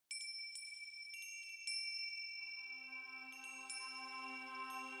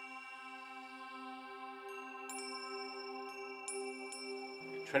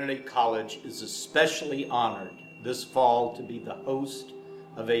Trinity College is especially honored this fall to be the host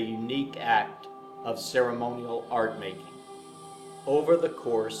of a unique act of ceremonial art making. Over the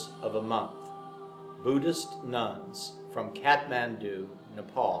course of a month, Buddhist nuns from Kathmandu,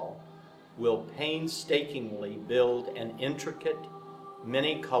 Nepal, will painstakingly build an intricate,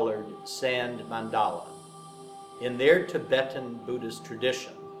 many-colored sand mandala. In their Tibetan Buddhist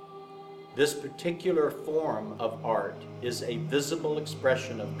tradition, this particular form of art is a visible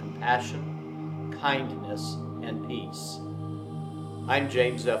expression of compassion, kindness, and peace. I'm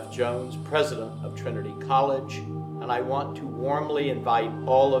James F. Jones, president of Trinity College, and I want to warmly invite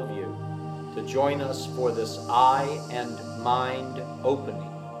all of you to join us for this eye and mind opening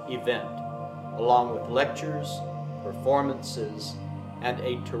event, along with lectures, performances, and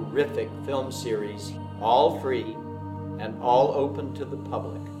a terrific film series, all free and all open to the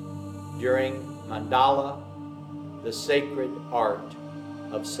public, during Mandala, the sacred art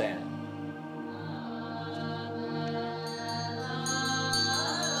of sand.